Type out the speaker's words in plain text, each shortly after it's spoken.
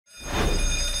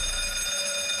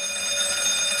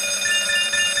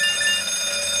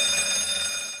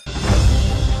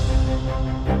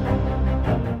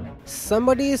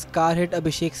Somebody's car hit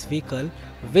Abhishek's vehicle,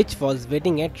 which was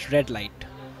waiting at red light.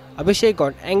 Abhishek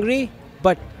got angry,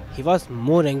 but he was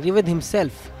more angry with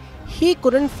himself. He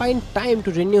couldn't find time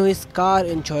to renew his car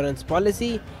insurance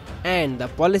policy and the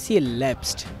policy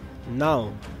lapsed.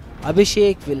 Now,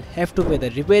 Abhishek will have to pay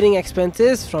the repairing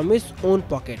expenses from his own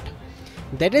pocket.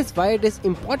 That is why it is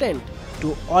important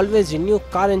to always renew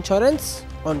car insurance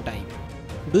on time.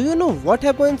 Do you know what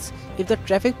happens if the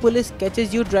traffic police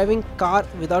catches you driving car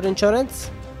without insurance?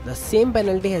 The same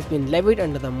penalty has been levied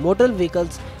under the Motor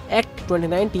Vehicles Act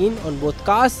 2019 on both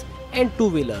cars and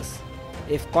two-wheelers.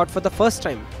 If caught for the first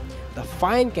time, the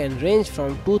fine can range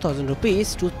from 2000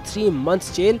 rupees to 3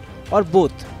 months jail or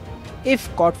both.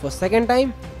 If caught for second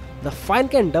time, the fine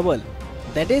can double,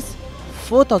 that is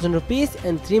 4000 rupees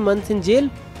and 3 months in jail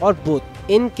or both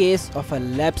in case of a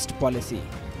lapsed policy.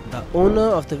 The owner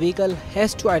of the vehicle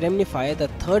has to indemnify the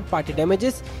third-party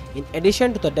damages in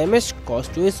addition to the damage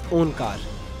caused to his own car.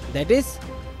 That is,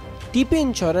 TP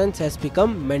insurance has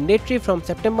become mandatory from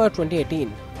September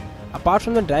 2018. Apart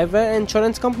from the driver and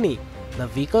insurance company, the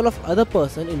vehicle of other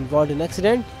person involved in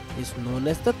accident is known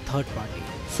as the third party.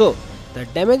 So, the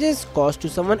damages caused to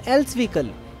someone else's vehicle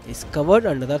is covered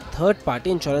under the third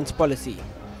party insurance policy.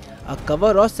 A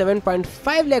cover of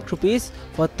 7.5 lakh rupees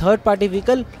for third party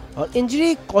vehicle or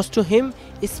injury caused to him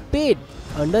is paid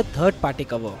under third party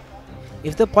cover.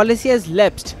 If the policy has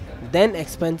lapsed, then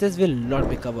expenses will not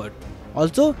be covered.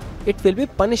 Also, it will be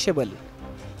punishable.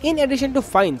 In addition to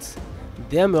fines,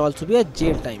 there may also be a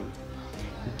jail time.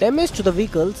 Damage to the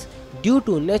vehicles due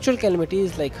to natural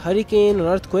calamities like hurricane or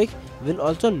earthquake will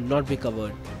also not be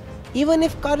covered. Even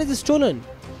if car is stolen,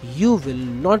 you will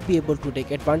not be able to take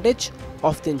advantage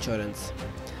of the insurance.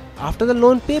 After the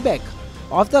loan payback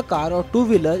of the car or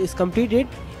two-wheeler is completed,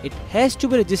 it has to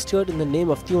be registered in the name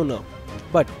of the owner.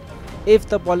 But if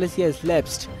the policy has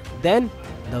lapsed, then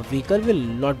the vehicle will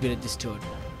not be registered.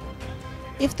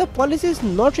 If the policy is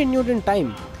not renewed in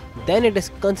time, then it is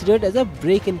considered as a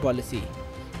break-in policy.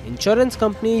 Insurance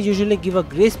companies usually give a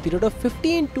grace period of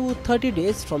 15 to 30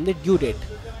 days from the due date.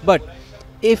 But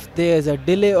if there is a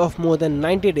delay of more than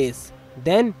 90 days,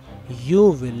 then you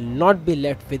will not be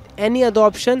left with any other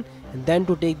option than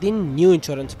to take the new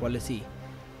insurance policy.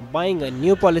 Buying a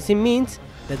new policy means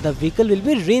that the vehicle will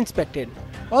be re-inspected.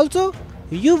 Also,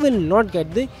 you will not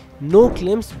get the no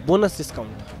claims bonus discount.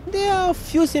 There are a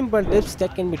few simple tips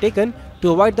that can be taken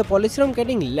to avoid the policy from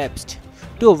getting lapsed.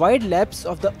 To avoid lapse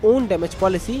of the own damage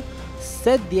policy,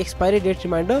 set the expiry date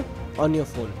reminder on your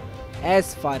phone.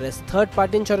 As far as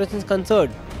third-party insurance is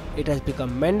concerned, it has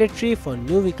become mandatory for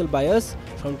new vehicle buyers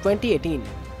from 2018.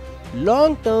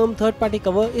 Long-term third-party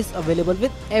cover is available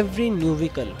with every new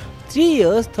vehicle. 3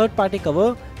 years third-party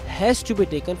cover has to be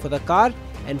taken for the car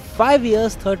and 5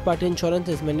 years third-party insurance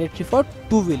is mandatory for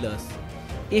two-wheelers.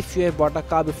 If you have bought a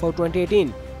car before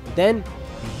 2018, then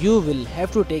you will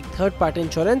have to take third-party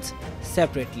insurance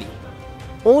separately.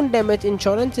 Own damage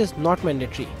insurance is not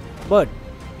mandatory, but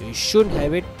you should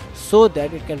have it so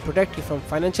that it can protect you from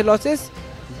financial losses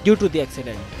due to the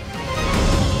accident.